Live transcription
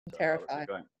I'm Let's terrified. get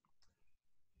going.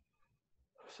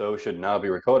 So we should now be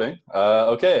recording.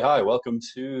 Okay, hi, welcome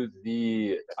to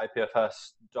the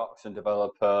IPFS Docs and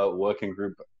Developer Working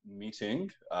Group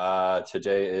meeting.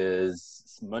 Today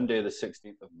is Monday, the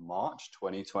 16th of March,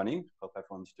 2020. Hope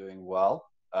everyone's doing well.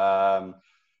 So I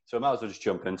might as well just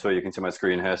jump into it. You can see my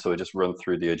screen here, so we'll just run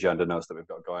through the agenda notes that we've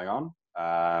got going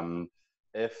on.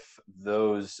 If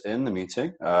those in the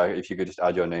meeting, if you could just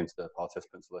add your name to the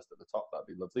participants list at the top, that'd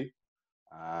be lovely.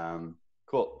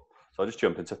 Cool. So I'll just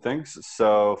jump into things.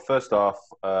 So first off,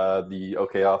 the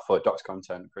OKR for Docs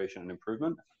content creation and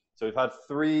improvement. So we've had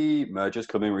 3 mergers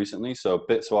coming recently. So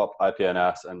BitSwap,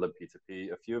 IPNS, and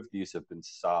libp2p. A few of these have been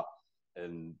sat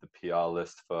in the PR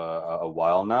list for a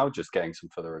while now, just getting some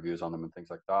further reviews on them and things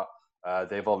like that.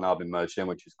 They've all now been merged in,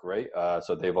 which is great.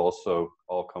 So they've also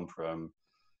all come from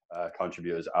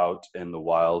contributors out in the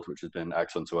wild, which has been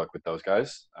excellent to work with those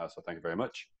guys. So thank you very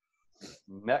much.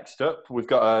 Next up, we've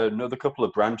got another couple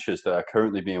of branches that are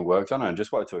currently being worked on, and I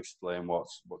just wanted to explain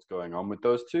what's going on with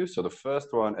those two. So the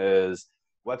first one is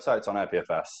websites on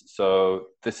IPFS. So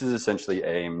this is essentially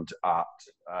aimed at,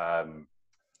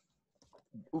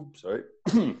 oops, sorry,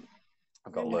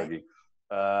 I've got lurgy.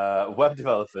 Web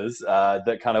developers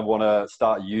that kind of want to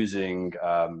start using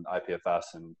IPFS,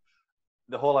 and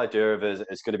the whole idea of it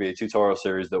is going to be a tutorial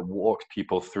series that walks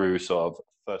people through sort of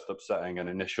first up setting an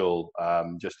initial,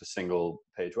 just a single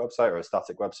page website or a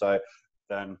static website.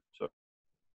 Then, so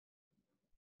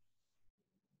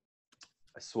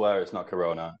I swear it's not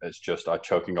Corona. It's just I'm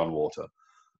choking on water.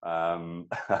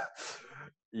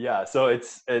 Yeah, so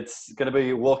it's going to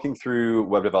be walking through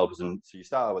web developers, and so you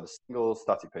start out with a single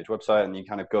static page website, and you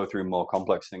kind of go through more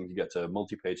complex things. You get to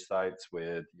multi-page sites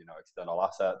with external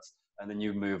assets, and then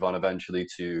you move on eventually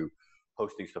to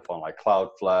hosting stuff on like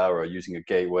Cloudflare or using a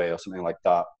gateway or something like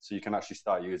that. So you can actually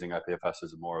start using IPFS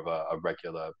as more of a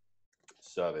regular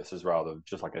service, as rather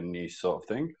just like a niche sort of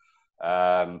thing.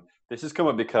 This has come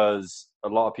up because a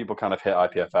lot of people kind of hit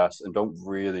IPFS and don't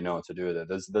really know what to do with it.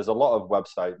 There's a lot of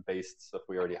website-based stuff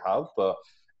we already have, but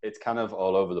it's kind of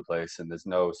all over the place, and there's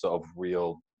no sort of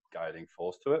real guiding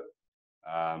force to it.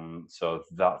 So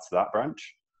that's that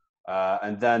branch.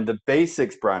 And then the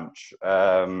basics branch.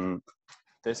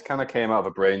 This kind of came out of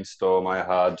a brainstorm I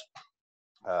had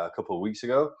a couple of weeks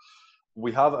ago.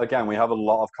 We have a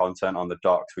lot of content on the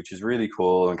docs, which is really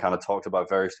cool, and kind of talked about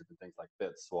various different things like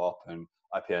BitSwap and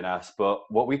IPNS. But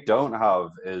what we don't have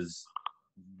is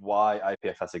why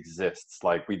IPFS exists.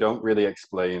 Like, we don't really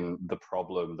explain the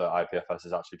problem that IPFS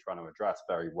is actually trying to address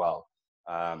very well.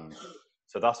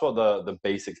 So that's what the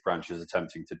basics branch is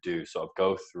attempting to do. Sort of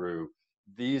go through,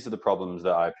 these are the problems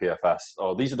that IPFS,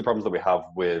 or these are the problems that we have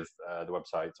with the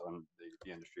website and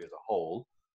the industry as a whole.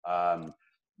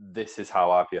 This is how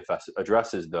IPFS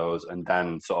addresses those, and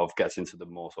then sort of gets into the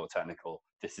more sort of technical.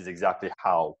 This is exactly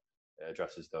how it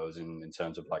addresses those in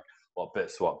terms of like what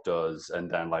BitSwap does, and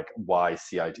then like why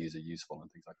CIDs are useful and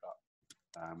things like that.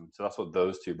 So that's what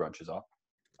those 2 branches are.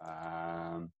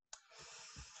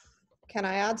 Can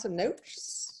I add some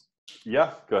notes?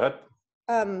 Yeah, go ahead.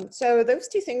 So those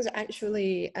 2 things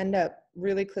actually end up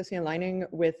really closely aligning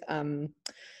with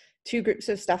 2 groups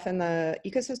of stuff in the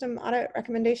ecosystem audit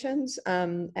recommendations.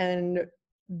 And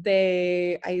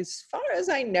they, as far as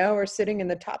I know, are sitting in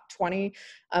the top 20.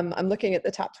 I'm looking at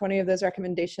the top 20 of those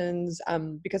recommendations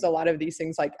because a lot of these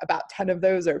things, like about 10 of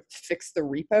those are fix the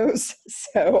repos.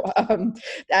 So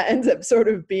that ends up sort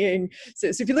of being, so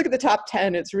if you look at the top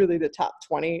 10, it's really the top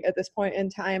 20 at this point in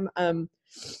time.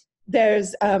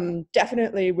 There's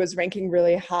definitely was ranking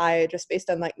really high just based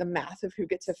on like the math of who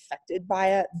gets affected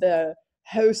by it. The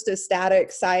host a static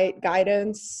site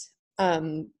guidance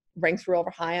ranks real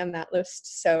high on that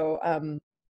list. So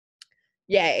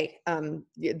yay.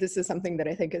 This is something that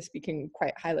I think is speaking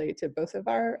quite highly to both of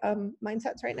our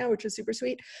mindsets right now, which is super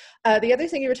sweet. The other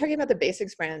thing, you were talking about the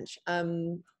basics branch.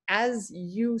 As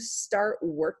you start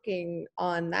working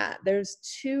on that, there's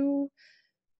 2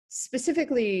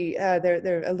 specifically,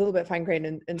 they're a little bit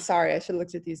fine-grained, and sorry, I should have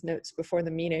looked at these notes before the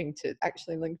meeting to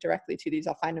actually link directly to these.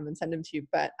 I'll find them and send them to you.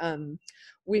 But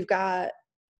we've got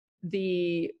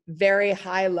the very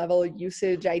high-level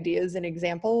usage ideas and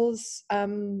examples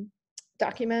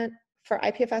document for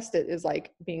IPFS that is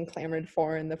like being clamored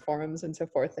for in the forums and so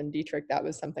forth. And Dietrich, that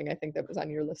was something I think that was on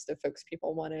your list of folks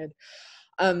people wanted.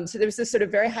 So there was this sort of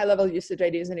very high level usage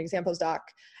ideas and examples doc.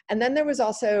 And then there was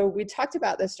also, we talked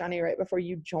about this, Johnny, right before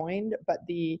you joined, but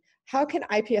the how can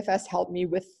IPFS help me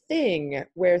with Thing,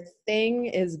 where Thing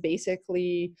is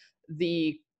basically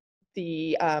the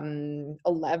 11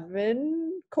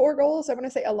 core goals. I want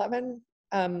to say 11.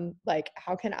 Like,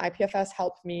 how can IPFS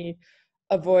help me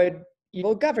avoid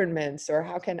evil governments, or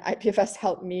how can IPFS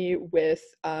help me with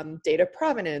data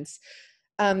provenance?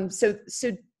 So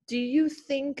do you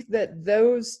think that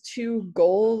those two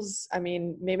goals, I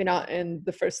mean, maybe not in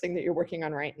the first thing that you're working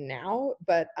on right now,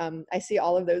 but I see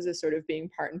all of those as sort of being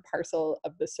part and parcel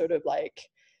of the sort of like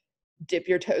dip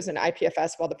your toes in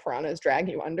IPFS while the piranhas drag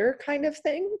you under kind of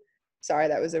thing? Sorry,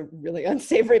 that was a really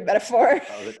unsavory metaphor.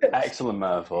 That was an excellent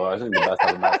metaphor. I think the best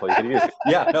ever metaphor you could use.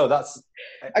 Yeah, no, that's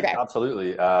Okay.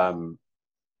 absolutely.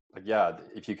 Yeah,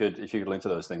 if you could link to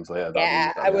those things later,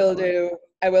 Yeah, that'd I be will excellent. do.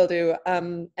 I will do.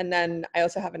 And then I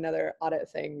also have another audit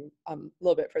thing a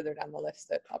little bit further down the list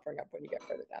that I'll bring up when you get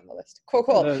further down the list. Cool,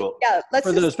 For cool. the Cool. Yeah, let's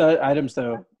for just. those items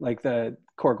though, like the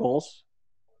core goals,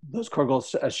 those core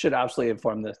goals should absolutely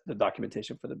inform the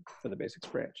documentation for the basics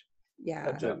branch.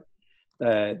 Yeah.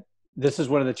 This is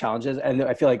one of the challenges, and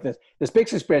I feel like this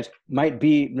basics branch might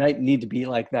need to be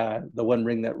like the one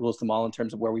ring that rules them all in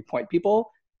terms of where we point people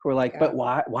who are like, Yeah. but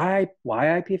why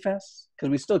IPFS? Because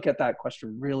we still get that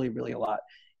question really, really a lot,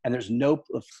 and there's no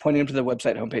pointing them to the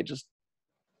website homepage is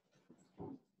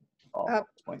all at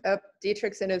this point.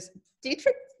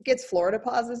 Dietrich gets Florida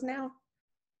pauses now.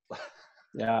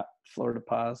 Yeah, Florida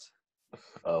pause.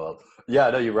 Oh well, yeah,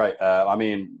 no, you're right. I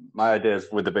mean, my ideas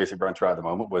with the basic branch right at the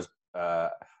moment was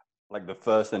like the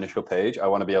first initial page. I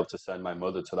want to be able to send my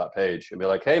mother to that page and be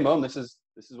like, "Hey, mom, this is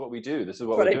what we do. This is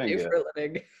what we're I doing do here." for a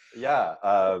living. Yeah.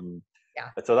 Yeah.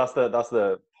 So that's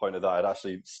the point of that. It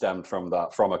actually stemmed from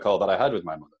a call that I had with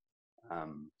my mother.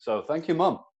 So thank you,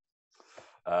 mom.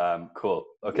 Cool.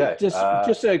 Okay.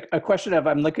 Just a question of,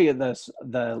 I'm looking at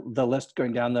the list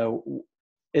going down though.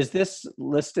 Is this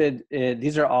listed?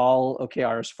 These are all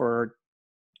OKRs for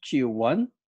Q1.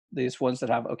 These ones that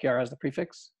have OKR as the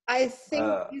prefix. I think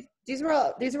these were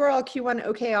all Q1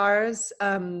 OKRs,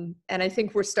 and I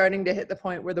think we're starting to hit the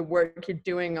point where the work you're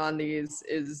doing on these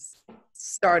is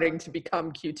starting to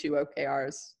become Q2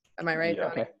 OKRs. Am I right? Yeah.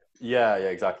 Okay. Yeah,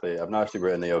 exactly. I've not actually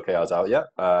written the OKRs out yet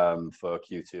for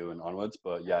Q2 and onwards,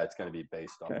 but yeah, it's going to be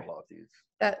based on a lot of these.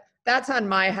 That's on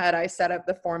my head. I set up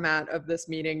the format of this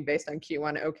meeting based on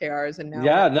Q1 OKRs, and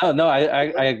now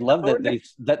I love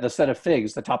that the set of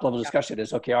figs, the top level discussion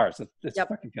is OKRs. It's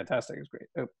fucking fantastic. It's great.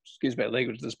 Oh, excuse my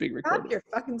language. This being recorded. Stop your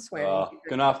fucking swearing. I'm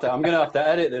gonna have to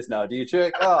edit this now,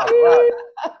 Dietrich. Oh,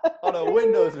 right. On a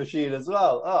Windows machine as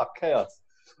well. Oh, chaos.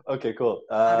 Okay, cool.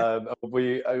 Are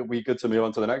we good to move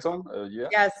on to the next one? Yeah.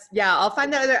 Yes. Yeah. I'll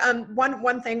find that other.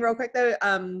 One thing real quick though.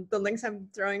 The links I'm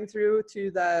throwing through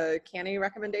to the canny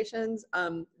recommendations.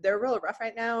 They're real rough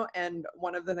right now, and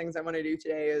one of the things I want to do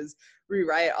today is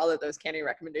rewrite all of those canny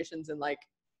recommendations in like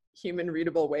human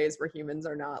readable ways where humans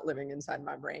are not living inside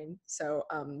my brain. So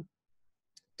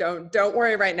don't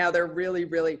worry right now. They're really,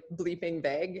 really bleeping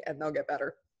vague, and they'll get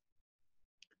better.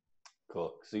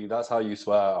 Cool. See, that's how you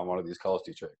swear on one of these calls,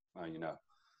 Dietrich. Now you know.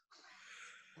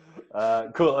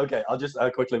 Cool. Okay, I'll just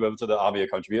quickly move to the army of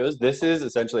contributors. This is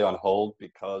essentially on hold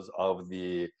because of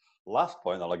the last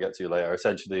point that I'll get to later.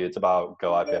 Essentially, it's about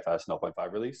Go IPFS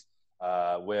 0.5 release.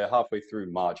 We're halfway through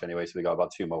March anyway, so we got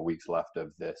about 2 more weeks left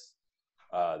of this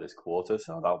quarter.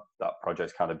 So that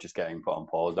project's kind of just getting put on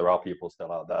pause. There are people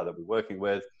still out there that we're working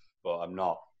with, but I'm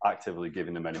not actively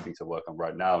giving them anything to work on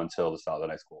right now until the start of the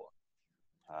next quarter.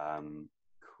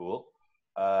 Cool.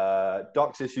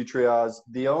 Docs issue triage.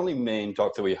 The only main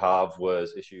doc that we have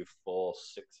was issue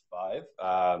 465,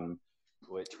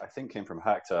 which I think came from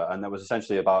Hector, and that was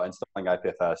essentially about installing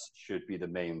IPFS should be the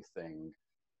main thing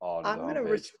on I'm the going to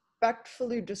homepage.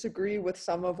 respectfully disagree with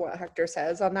some of what Hector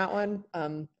says on that one.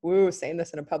 Saying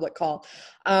this in a public call.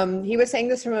 He was saying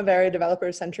this from a very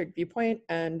developer-centric viewpoint,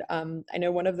 and I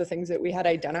know one of the things that we had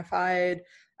identified,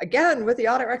 again, with the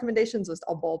audit recommendations list,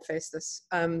 I'll boldface this,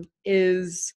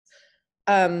 is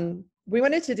we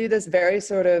wanted to do this very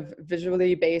sort of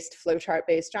visually based, flowchart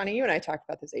based, Johnny, you and I talked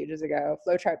about this ages ago,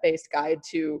 flowchart based guide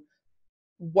to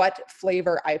what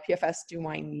flavor IPFS do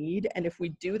I need? And if we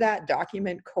do that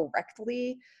document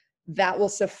correctly, that will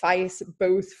suffice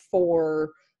both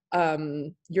for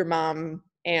your mom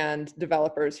and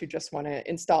developers who just want to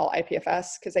install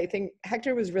IPFS. Because I think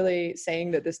Hector was really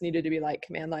saying that this needed to be like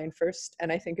command line first.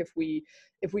 And I think if we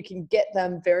can get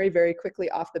them very, very quickly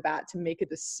off the bat to make a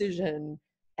decision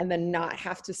and then not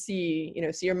have to see,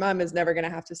 so your mom is never going to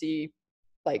have to see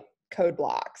like code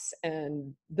blocks,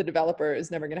 and the developer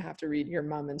is never going to have to read your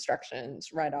mom instructions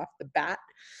right off the bat.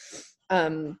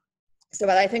 So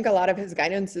I think a lot of his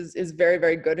guidance is very,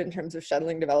 very good in terms of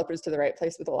shuttling developers to the right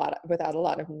place without a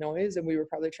lot of noise. And we were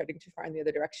probably treading too far in the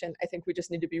other direction. I think we just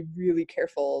need to be really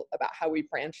careful about how we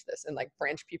branch this and like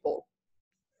branch people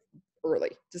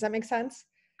early. Does that make sense?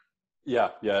 Yeah,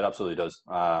 it absolutely does.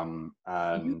 And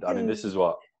I mean, this is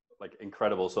what like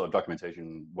incredible sort of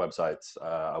documentation websites.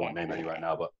 I won't name any right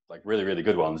now, but like really, really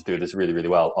good ones do this really, really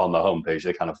well on the homepage.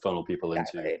 They kind of funnel people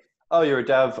into, oh, you're a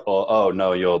dev, or oh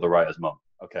no, you're the writer's mom.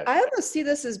 Okay. I almost see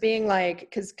this as being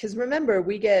like, because remember,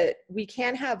 we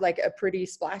can have like a pretty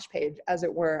splash page, as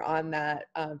it were, on that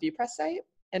ViewPress site,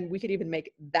 and we could even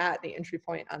make that the entry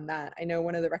point on that. I know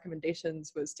one of the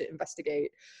recommendations was to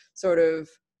investigate sort of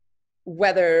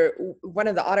whether, one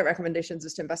of the audit recommendations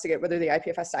is to investigate whether the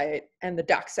IPFS site and the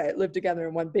doc site live together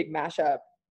in one big mashup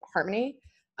harmony.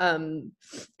 And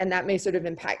that may sort of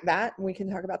impact that. We can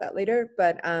talk about that later,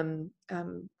 but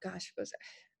gosh, was it?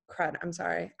 Crud, I'm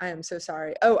sorry. I am so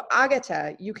sorry. Oh,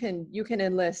 Agata, you can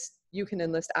enlist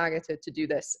Agata to do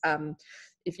this.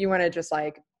 If you want to just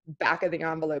like back of the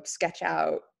envelope sketch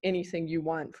out anything you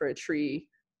want for a tree,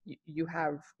 you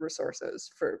have resources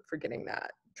for getting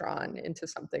that drawn into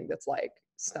something that's like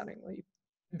stunningly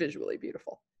visually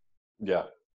beautiful. Yeah,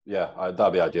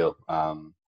 that'd be ideal.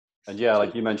 And yeah,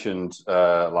 like you mentioned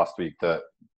last week, that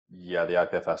yeah, the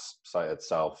IPFS site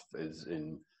itself is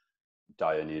in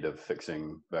dire need of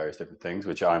fixing various different things,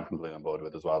 which I'm completely on board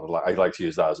with as well. I'd like to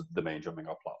use that as the main jumping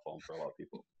off platform for a lot of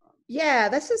people. Yeah,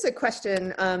 this is a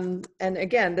question. And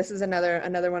again, this is another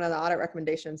one of the audit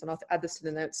recommendations, and I'll add this to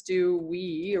the notes. Do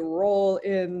we roll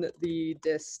in the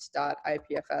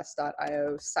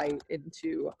dist.ipfs.io site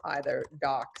into either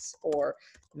docs or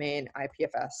main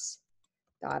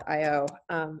ipfs.io?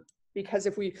 Because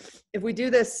if we do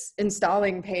this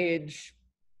installing page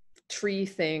tree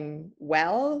thing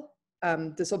well,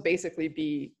 this will basically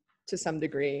be, to some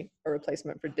degree, a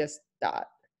replacement for dist.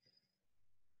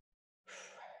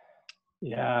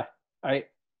 Yeah,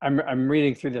 I'm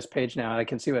reading through this page now, and I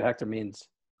can see what Hector means.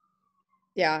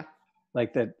 Yeah.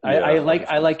 Like that. Yeah,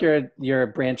 I like your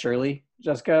branch early,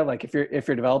 Jessica. Like if you're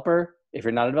a developer, if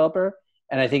you're not a developer,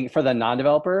 and I think for the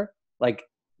non-developer, like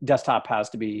desktop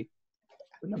has to be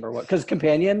number one, because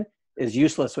companion is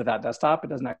useless without desktop.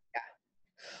 It doesn't. Yeah.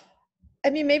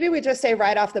 I mean, maybe we just say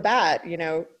right off the bat, you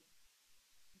know,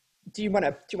 do you want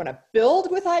to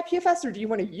build with IPFS, or do you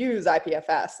want to use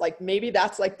IPFS? Like maybe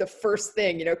that's like the first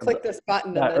thing, you know, click this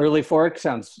button. That early fork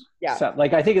sounds,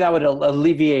 like I think that would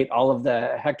alleviate all of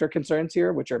the Hector concerns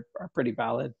here, which are pretty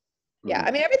valid. Yeah,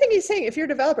 I mean, everything he's saying, if you're a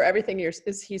developer, everything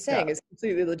he's saying is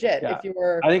completely legit. Yeah. If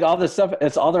you're, I think all this stuff,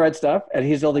 it's all the right stuff, and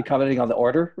he's only commenting on the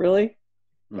order, really.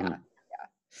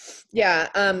 Yeah.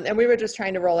 And we were just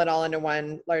trying to roll it all into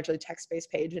one largely text-based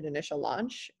page at initial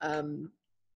launch.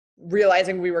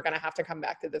 Realizing we were going to have to come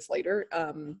back to this later.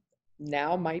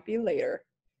 Now might be later.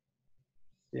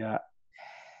 Yeah.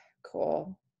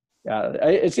 Cool. Yeah,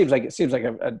 it seems like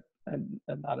a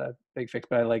not a big fix,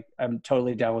 but I'm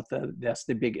totally down with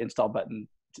the big install button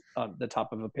on the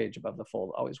top of a page above the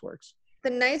fold always works.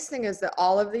 The nice thing is that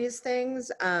all of these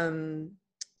things are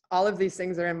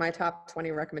in my top 20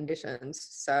 recommendations.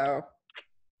 So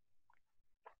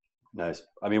nice.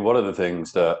 I mean, one of the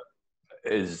things that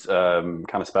is kind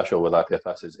of special with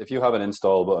IPFS is if you have an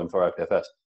install button for IPFS,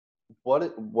 what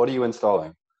are you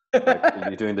installing? Like,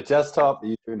 are you doing the desktop? Are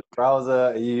you doing the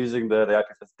browser? Are you using the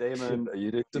IPFS daemon? Are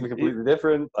you doing something completely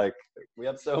different? Like, we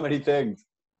have so many things.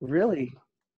 Really?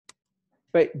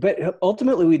 But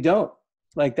ultimately we don't.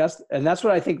 Like that's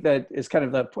what I think that is kind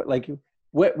of the point. Like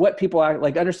what people are,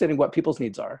 like understanding what people's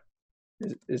needs are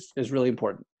is really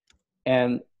important.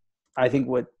 And I think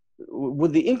with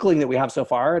the inkling that we have so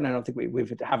far, and I don't think we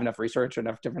have enough research or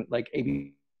enough different like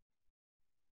A/B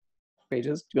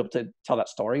pages to be able to tell that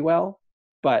story well.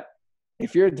 But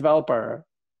if you're a developer,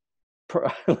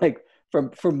 like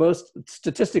for most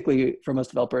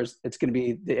developers, it's going to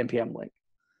be the npm link.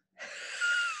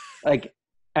 Like,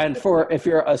 and if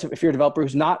you're a developer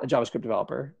who's not a JavaScript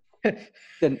developer,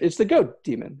 then it's the Go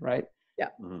daemon, right? Yeah.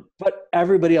 Mm-hmm. But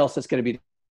everybody else is going to be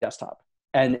desktop.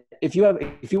 And if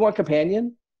you want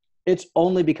companion, it's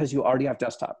only because you already have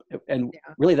desktop. And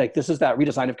really, like, this is that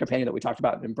redesign of companion that we talked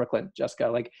about in Brooklyn, Jessica.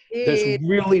 Like, there's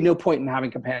really no point in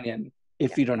having companion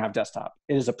if you don't have desktop.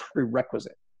 It is a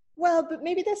prerequisite. Well, but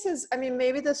maybe this is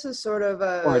sort of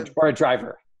or a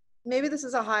driver. Maybe this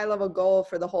is a high level goal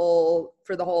for the whole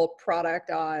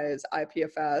productize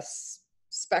IPFS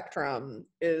spectrum,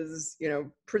 is, you know,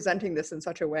 presenting this in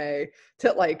such a way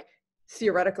that, like,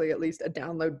 theoretically, at least a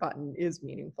download button is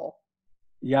meaningful.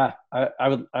 Yeah, I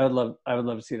would love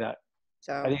to see that.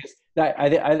 So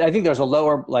I think there's a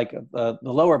lower, like the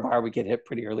lower bar we get hit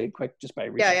pretty early and quick just by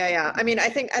research. Yeah. I mean, I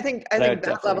think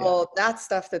that level, that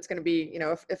stuff that's going to be, you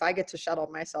know, if I get to shuttle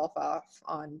myself off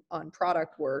on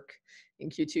product work in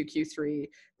Q2, Q3,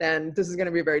 then this is going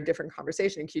to be a very different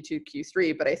conversation in Q2,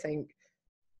 Q3. But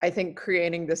I think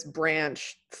creating this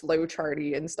branch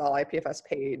flowcharty install IPFS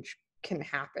page can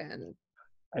happen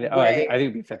I think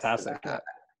it'd be fantastic. Yeah.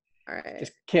 All right.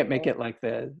 Just can't make it like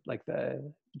the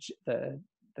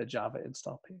Java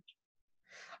install page.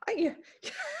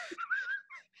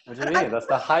 What do you mean? That's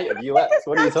the height of UX.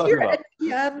 What are you talking about?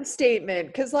 NPM statement,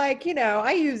 because like, you know,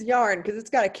 I use yarn because it's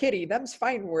got a kitty. Them's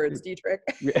fighting words, Dietrich.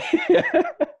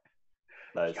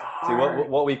 Nice. See,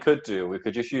 what we could do, we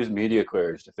could just use media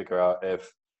queries to figure out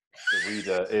if the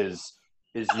reader is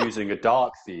using a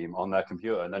dark theme on their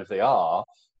computer, and then if they are,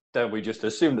 then we just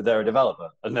assume that they're a developer,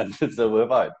 and then so we're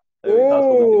fine. That's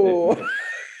what we can do.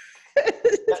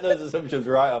 Get those assumptions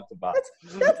right off the bat.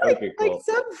 That's like, okay, cool. like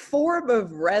some form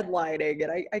of redlining,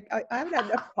 and I haven't had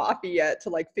enough coffee yet to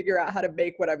like figure out how to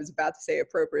make what I was about to say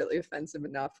appropriately offensive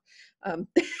enough.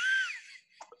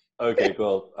 Okay,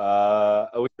 cool.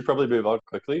 We should probably move on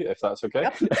quickly if that's okay.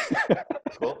 Yep.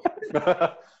 Cool.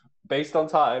 Based on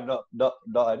time, not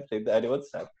anything that anyone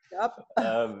said. Yep.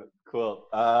 Cool.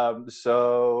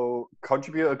 So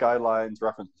contributor guidelines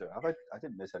reference to. I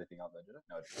didn't miss anything out there, did I?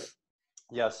 No, I didn't.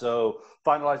 Yeah, so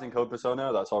finalizing code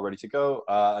persona, that's all ready to go.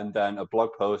 And then a blog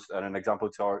post and an example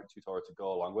tutorial to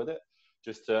go along with it,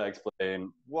 just to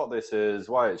explain what this is,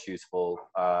 why it's useful,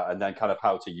 and then kind of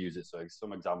how to use it. So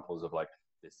some examples of like,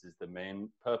 this is the main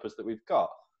purpose that we've got.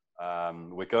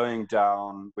 We're going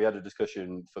down, we had a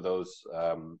discussion for those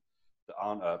that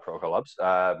aren't Protocol Labs.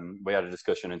 We had a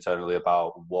discussion internally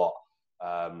about what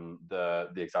the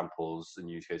examples and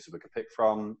use cases we could pick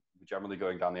from. We're generally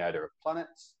going down the idea of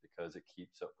planets because it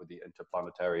keeps up with the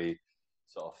interplanetary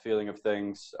sort of feeling of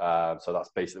things. So that's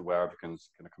basically where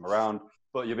everything's going to come around.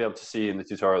 But you'll be able to see in the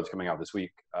tutorial that's coming out this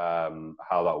week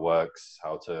how that works,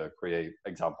 how to create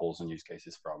examples and use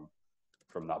cases from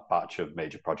that batch of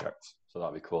major projects. So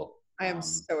that'd be cool. I am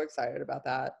so excited about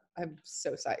that. I'm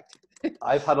so psyched.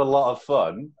 I've had a lot of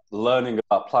fun learning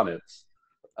about planets.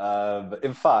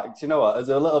 In fact, you know what? As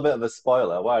a little bit of a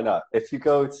spoiler, why not? If you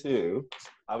go to,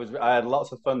 I had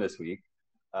lots of fun this week,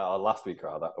 or last week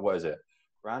rather. What is it?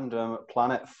 Random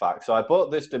Planet Facts. So I bought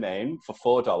this domain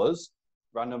for $4,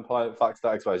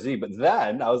 randomplanetfacts.xyz. But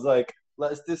then I was like,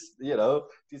 let's just,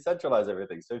 decentralize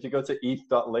everything. So if you go to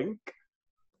eth.link,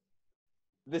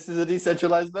 this is a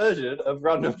decentralized version of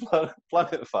Random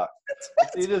Planet Facts.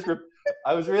 So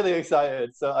I was really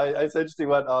excited. So I essentially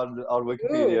went on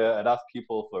Wikipedia and asked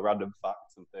people for random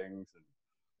facts and things.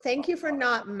 Thank you for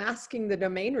not masking the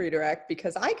domain redirect,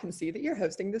 because I can see that you're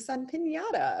hosting this on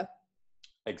Pinata.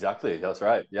 Exactly. That's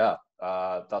right. Yeah.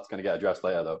 That's going to get addressed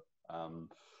later though.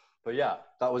 But yeah,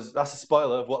 that's a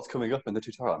spoiler of what's coming up in the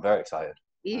tutorial. I'm very excited.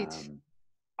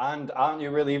 And aren't you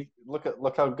really,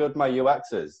 look how good my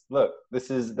UX is. Look,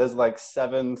 there's like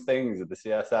 7 things with the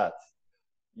CSS.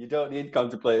 You don't need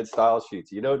contemplated style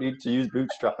sheets. You don't need to use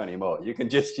Bootstrap anymore. You can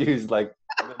just use like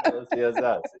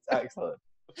CSS. It's excellent.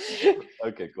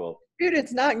 Okay, cool. Dude,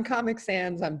 it's not in Comic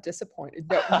Sans. I'm disappointed.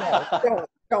 No,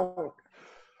 don't.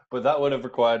 But that would have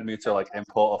required me to like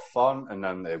import a font, and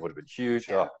then it would have been huge.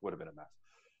 Yeah. Oh, would have been a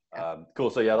mess. Cool.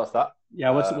 So yeah, that's that.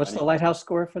 Yeah. What's the Lighthouse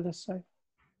score for this site?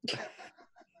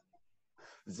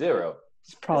 0.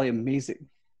 It's probably amazing.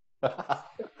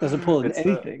 Doesn't pull in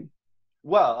anything.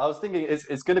 Well, I was thinking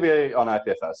it's going to be on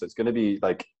IPFS, so it's going to be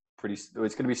like it's going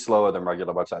to be slower than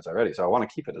regular websites already. So I want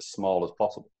to keep it as small as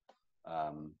possible.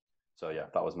 So yeah,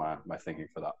 that was my thinking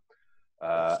for that.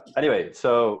 Anyway,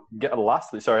 so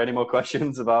lastly, sorry, any more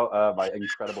questions about my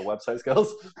incredible website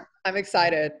skills? I'm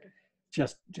excited.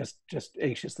 Just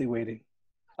anxiously waiting.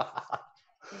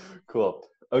 Cool.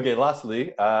 Okay,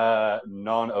 lastly,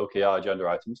 non-OKR agenda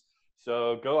items.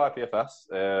 So Go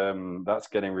IPFS, that's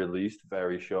getting released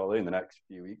very shortly in the next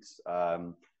few weeks.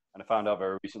 And I found out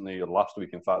very recently, last week,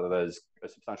 in fact, that there's a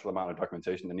substantial amount of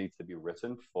documentation that needs to be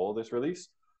written for this release.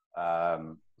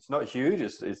 It's not huge.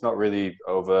 It's not really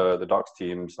over the docs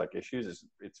team's like issues.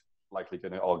 It's likely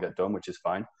going to all get done, which is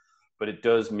fine. But it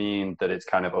does mean that it's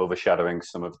kind of overshadowing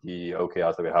some of the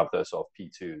OKRs that we have that are sort of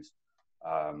P2s.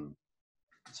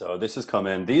 So this has come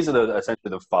in. These are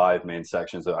essentially the 5 main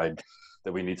sections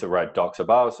that we need to write docs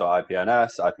about. So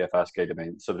IPNS, IPFS,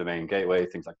 subdomain gateway,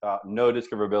 things like that. No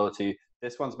discoverability.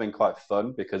 This one's been quite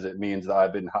fun because it means that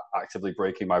I've been actively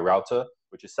breaking my router,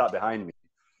 which is sat behind me,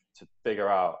 to figure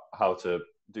out how to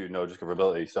do no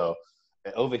discoverability. So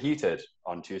it overheated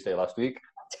on Tuesday last week.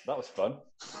 That was fun.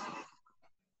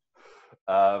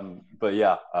 But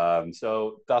yeah,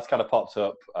 so that's kind of popped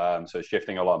up. So it's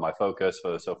shifting a lot of my focus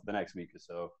for the next week or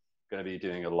so. Going to be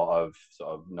doing a lot of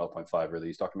sort of 0.5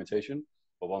 release documentation.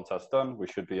 But once that's done, we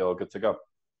should be all good to go.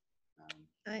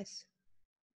 Nice.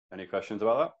 Any questions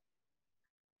about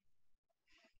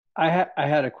that? I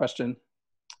had a question.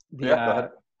 Go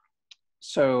ahead.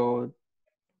 So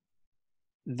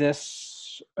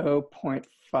this 0.5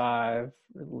 0.5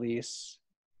 release,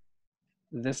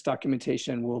 this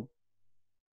documentation will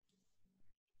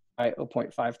by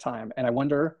 0.5 time. And I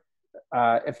wonder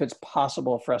if it's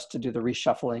possible for us to do the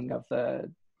reshuffling of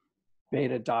the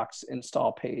beta docs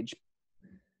install page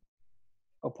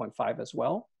 0.5 as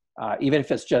well, even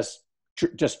if it's just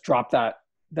drop that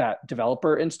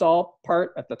developer install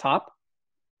part at the top,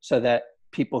 so that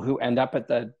people who end up at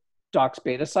the docs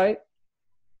beta site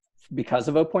because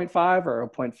of 0.5 or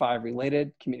 0.5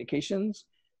 related communications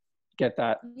get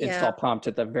that install prompt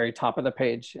at the very top of the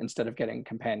page instead of getting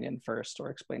companion first or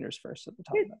explainers first at the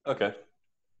top of it. Okay.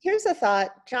 Here's a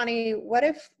thought, Johnny. What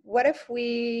if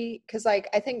we, because like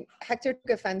I think Hector took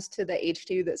offense to the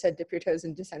H2 that said dip your toes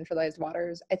in decentralized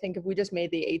waters. I think if we just made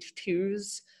the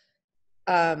H2s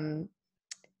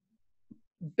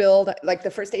build, like the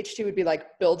first H2 would be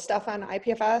like build stuff on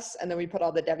IPFS, and then we put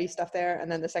all the Devi stuff there,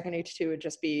 and then the second H2 would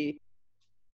just be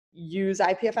use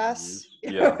IPFS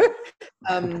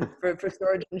for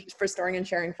storage, for storing and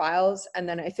sharing files. And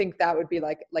then I think that would be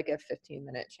like a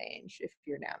 15-minute change if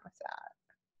you're down with that.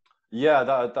 Yeah,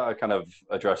 that kind of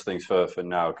address things for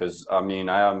now, because I mean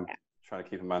I am trying to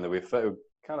keep in mind that we're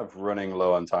kind of running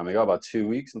low on time. We got about 2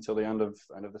 weeks until the end of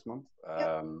this month.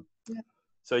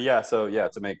 So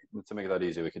to make that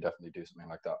easy, we could definitely do something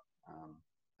like that.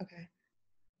 Okay.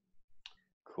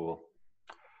 Cool.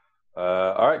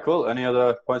 All right, cool. Any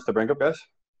other points to bring up, guys?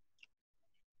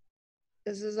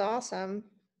 This is awesome.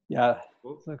 Yeah,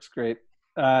 cool. Looks great.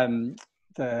 The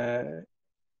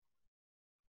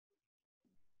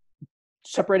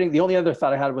only other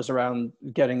thought I had was around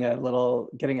getting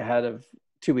ahead of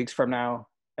 2 weeks from now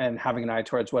and having an eye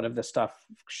towards what of this stuff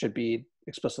should be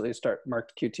explicitly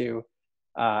marked Q2,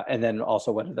 and then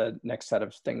also what are the next set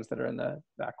of things that are in the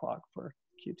backlog for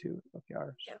Q2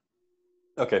 OKRs. Yeah.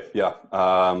 Okay, yeah,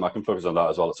 I can focus on that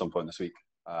as well at some point this week.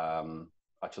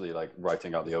 Actually, like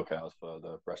writing out the OKRs for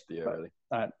the rest of the year, really.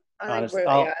 Honestly,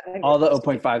 all the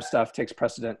 0.5 stuff takes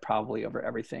precedent probably over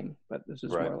everything, but this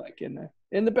is more like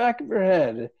in the back of your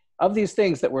head of these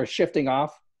things that we're shifting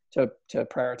off to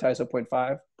prioritize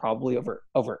 0.5, probably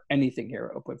over anything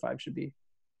here. 0.5 should be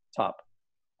top.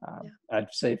 I'd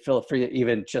say feel free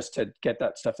even just to get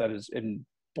that stuff that is in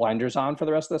blinders on for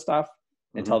the rest of the stuff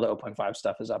until the 0.5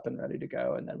 stuff is up and ready to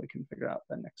go, and then we can figure out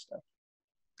the next step.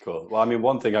 Cool. Well, I mean,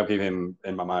 one thing I'm keeping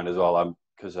in my mind as well,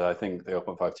 because I think the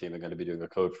 0.5 team are going to be doing a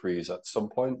code freeze at some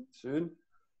point soon.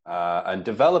 And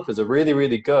developers are really,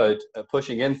 really good at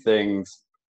pushing in things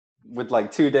with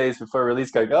like 2 days before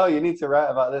release going, oh, you need to write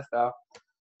about this now.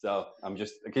 So I'm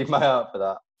just keep my eye out for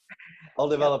that. All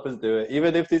developers do it.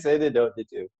 Even if they say they don't, they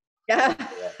do. Yeah.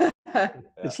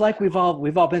 It's like we've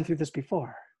all been through this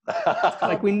before. It's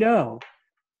like we know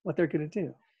what they're going to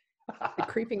do. The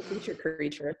creeping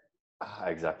creature.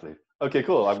 Exactly. Okay,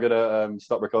 cool. I'm going to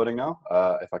stop recording now.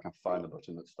 If I can find the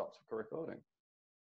button that stops recording.